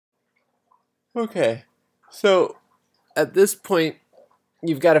Okay, so at this point,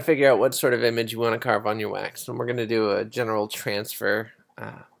 you've got to figure out what sort of image you want to carve on your wax. And we're going to do a general transfer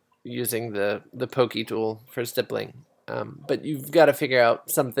using the pokey tool for stippling. But you've got to figure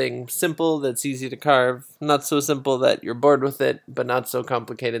out something simple that's easy to carve, not so simple that you're bored with it, but not so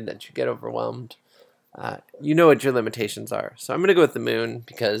complicated that you get overwhelmed. You know what your limitations are. So I'm going to go with the moon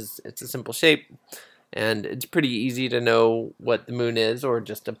because it's a simple shape and it's pretty easy to know what the moon is, or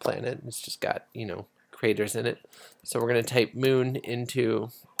just a planet. It's just got, craters in it. So we're going to type moon into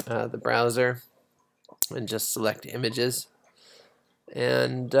the browser and just select images.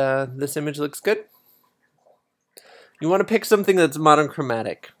 And this image looks good. You want to pick something that's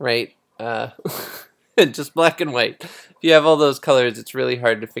monochromatic, right? Just black and white. If you have all those colors, it's really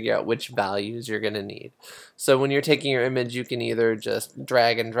hard to figure out which values you're going to need. So when you're taking your image, you can either just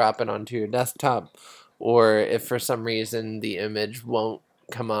drag and drop it onto your desktop, or if for some reason the image won't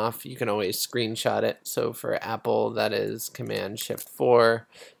come off, you can always screenshot it. So for Apple, that is Command-Shift-4,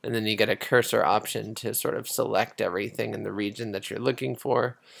 and then you get a cursor option to sort of select everything in the region that you're looking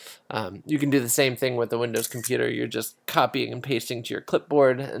for. You can do the same thing with the Windows computer. You're just copying and pasting to your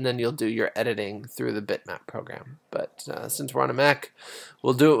clipboard, and then you'll do your editing through the bitmap program. But since we're on a Mac,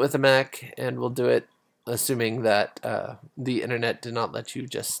 we'll do it with a Mac, and we'll do it assuming that the internet did not let you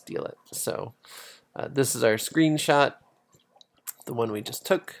just steal it. So this is our screenshot, the one we just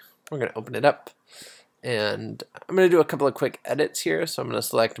took. We're going to open it up, and I'm going to do a couple of quick edits here. So I'm going to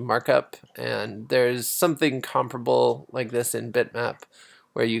select markup, and there's something comparable like this in bitmap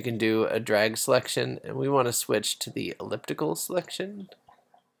where you can do a drag selection, and we want to switch to the elliptical selection,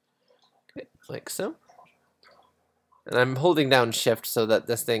 okay, like so. And I'm holding down shift so that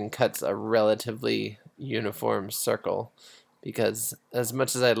this thing cuts a relatively uniform circle, because as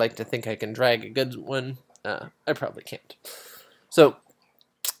much as I'd like to think I can drag a good one, I probably can't. So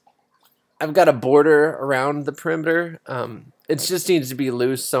I've got a border around the perimeter. It just needs to be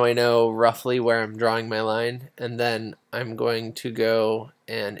loose so I know roughly where I'm drawing my line, and then I'm going to go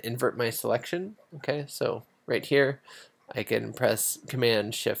and invert my selection. Okay, so right here I can press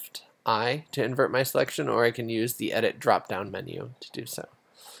Command-Shift-I to invert my selection, or I can use the edit drop-down menu to do so.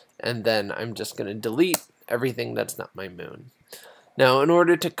 And then I'm just going to delete everything that's not my moon. Now, in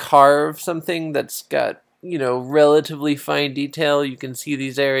order to carve something that's got, relatively fine detail, you can see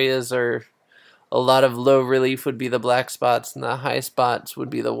these areas are a lot of low relief would be the black spots, and the high spots would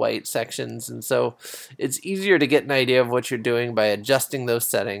be the white sections. And so it's easier to get an idea of what you're doing by adjusting those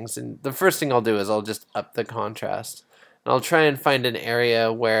settings. And the first thing I'll do is I'll just up the contrast. And I'll try and find an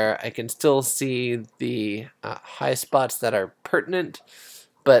area where I can still see the high spots that are pertinent,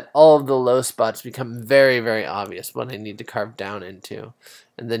 but all of the low spots become very, very obvious when I need to carve down into.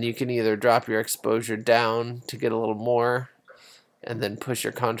 And then you can either drop your exposure down to get a little more, and then push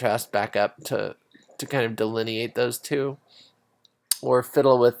your contrast back up to kind of delineate those two, or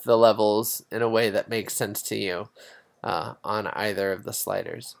fiddle with the levels in a way that makes sense to you on either of the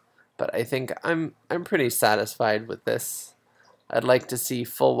sliders. But I think I'm pretty satisfied with this. I'd like to see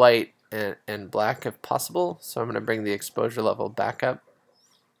full white and black if possible, so I'm going to bring the exposure level back up,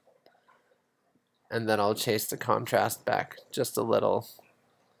 and then I'll chase the contrast back just a little,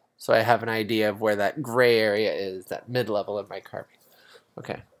 so I have an idea of where that gray area is, that mid-level of my carving.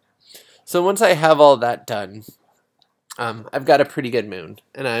 Okay, so once I have all that done, I've got a pretty good moon,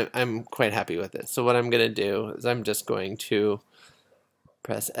 and I'm quite happy with it. So what I'm going to do is I'm just going to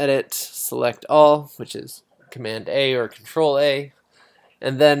press Edit, select All, which is Command-A or Control-A,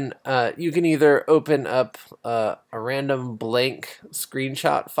 and then you can either open up a random blank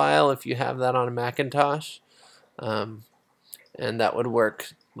screenshot file if you have that on a Macintosh, and that would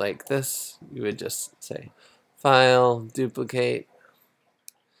work like this. You would just say File, Duplicate,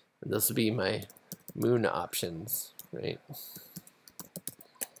 and this will be my moon options, right?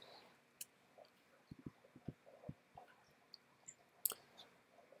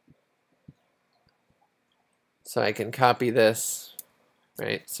 So I can copy this,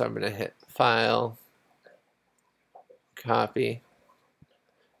 right? So I'm going to hit File, Copy,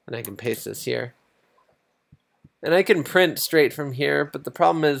 and I can paste this here. And I can print straight from here, but the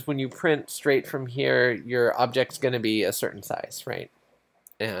problem is when you print straight from here, your object's going to be a certain size, right?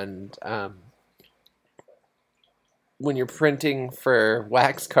 And when you're printing for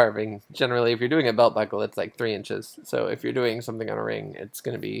wax carving, generally if you're doing a belt buckle, it's like 3 inches. So if you're doing something on a ring, it's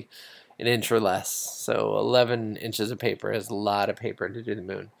going to be an inch or less. So 11 inches of paper is a lot of paper to do the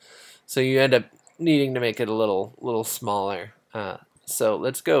moon. So you end up needing to make it a little smaller. So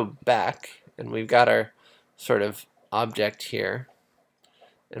let's go back, and we've got our sort of object here.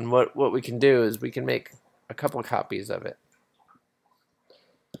 And what we can do is we can make a couple of copies of it.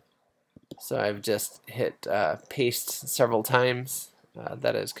 So I've just hit paste several times.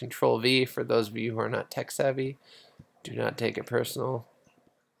 That is Control V for those of you who are not tech savvy. Do not take it personal.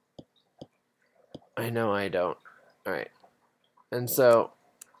 I know I don't. Alright. And so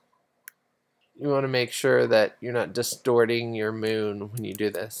you want to make sure that you're not distorting your moon when you do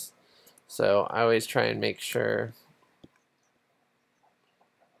this. So I always try and make sure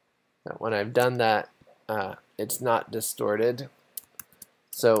that when I've done that, it's not distorted.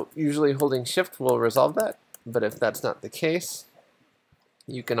 So usually holding Shift will resolve that, but if that's not the case,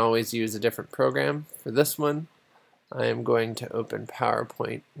 you can always use a different program. For this one, I am going to open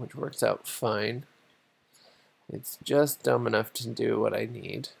PowerPoint, which works out fine. It's just dumb enough to do what I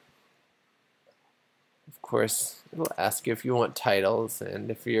need. Of course, it'll ask you if you want titles,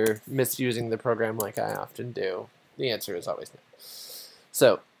 and if you're misusing the program like I often do, the answer is always no.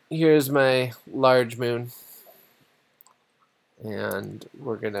 So here's my large moon, and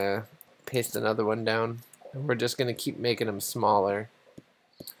we're going to paste another one down, and we're just going to keep making them smaller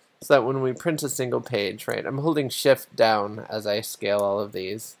so that when we print a single page, right, I'm holding Shift down as I scale all of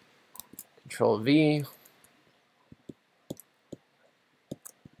these. Control V.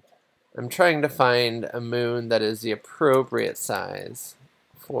 I'm trying to find a moon that is the appropriate size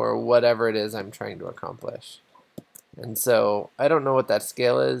for whatever it is I'm trying to accomplish. And so I don't know what that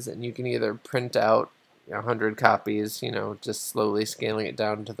scale is, and you can either print out 100 copies, just slowly scaling it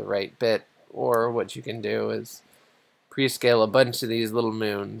down to the right bit, or what you can do is pre-scale a bunch of these little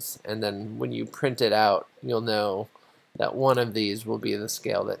moons, and then when you print it out, you'll know that one of these will be the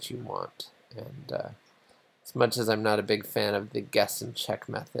scale that you want. And as much as I'm not a big fan of the guess and check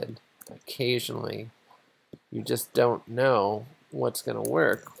method, occasionally you just don't know what's going to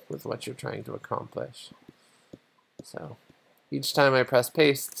work with what you're trying to accomplish. So each time I press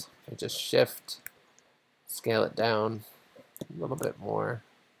paste, I just shift, scale it down a little bit more,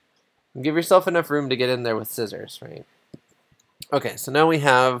 and give yourself enough room to get in there with scissors, right? Okay, so now we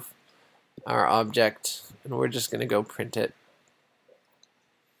have our object, and we're just going to go print it.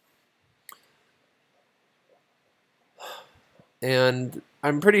 And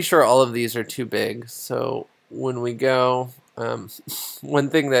I'm pretty sure all of these are too big, so when we go, one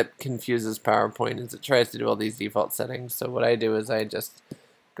thing that confuses PowerPoint is it tries to do all these default settings. So what I do is I just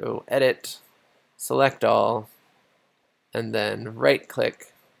go Edit, Select All, and then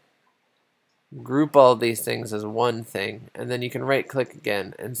right-click, group all these things as one thing, and then you can right-click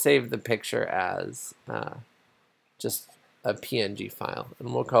again and save the picture as just a PNG file.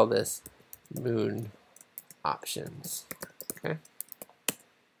 And we'll call this Moon Options. Okay.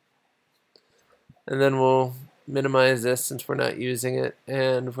 And then we'll minimize this since we're not using it,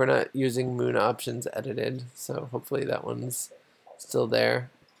 and we're not using Moon Options edited, so hopefully that one's still there.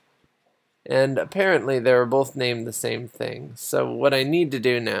 And apparently they were both named the same thing. So what I need to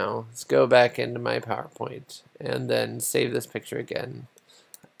do now is go back into my PowerPoint and then save this picture again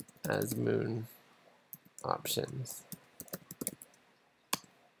as Moon Options.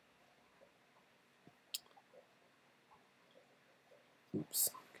 Oops.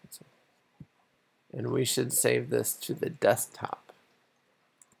 And we should save this to the desktop.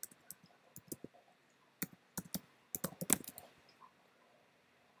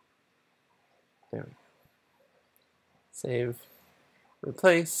 There we go. Save,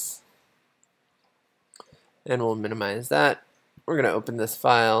 replace, and we'll minimize that. We're going to open this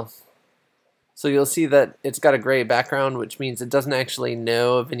file. So you'll see that it's got a gray background, which means it doesn't actually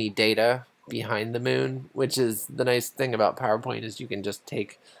know of any data behind the moon, which is the nice thing about PowerPoint is you can just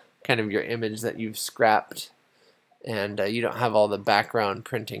take kind of your image that you've scrapped, and you don't have all the background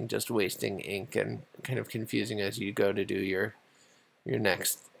printing just wasting ink and kind of confusing as you go to do your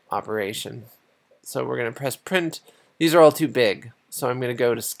next operation. So we're going to press print. These are all too big, so I'm going to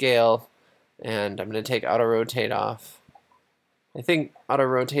go to scale, and I'm going to take auto rotate off. I think auto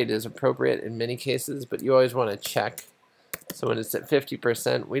rotate is appropriate in many cases, but you always want to check. So when it's at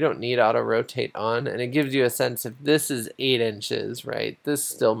 50%, we don't need auto rotate on, and it gives you a sense if this is 8 inches, right, this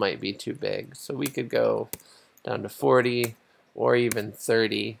still might be too big. So we could go down to 40 or even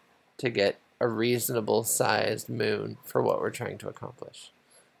 30 to get a reasonable sized moon for what we're trying to accomplish.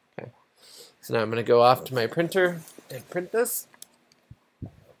 Okay. So now I'm going to go off to my printer and print this.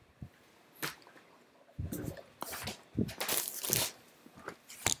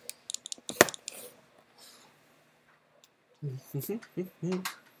 And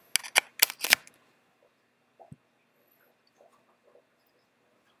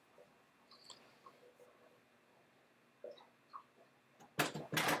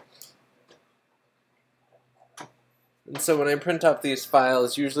so when I print up these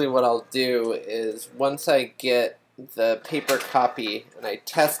files, usually what I'll do is once I get the paper copy and I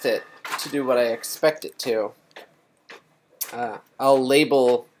test it to do what I expect it to, I'll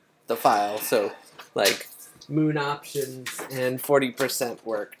label the file. So like moon options and 40%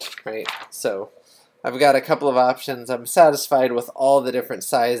 worked, right? So I've got a couple of options. I'm satisfied with all the different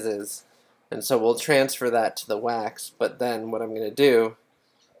sizes, and so we'll transfer that to the wax. But then what I'm going to do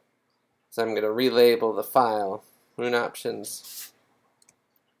is I'm going to relabel the file moon options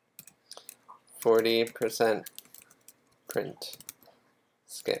 40% print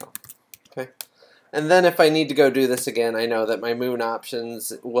scale. Okay. And then if I need to go do this again, I know that my moon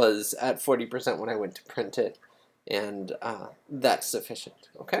options was at 40% when I went to print it, and that's sufficient.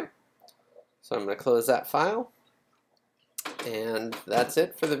 Okay. So I'm going to close that file, and that's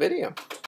it for the video.